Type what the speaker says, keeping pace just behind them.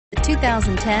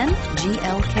2010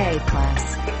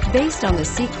 GLK-Class. Based on the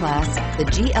C-Class, the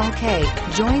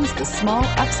GLK joins the small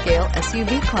upscale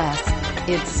SUV class.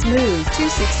 Its smooth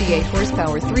 268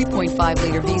 horsepower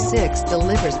 3.5-liter V6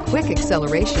 delivers quick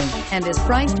acceleration and is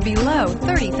priced below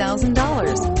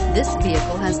 $30,000. This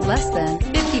vehicle has less than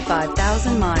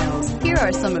 55,000 miles. Here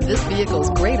are some of this vehicle's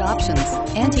great options: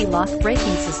 anti-lock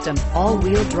braking system,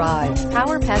 all-wheel drive,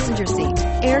 power passenger seat,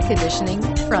 air conditioning,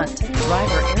 front,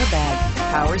 driver airbag,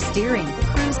 power steering,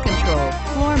 cruise control,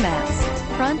 floor mats,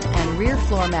 front and rear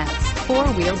floor mats,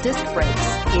 four-wheel disc brakes.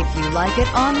 If you like it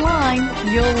online,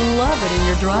 you'll love it in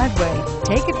your driveway.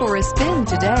 Take it for a spin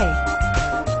today.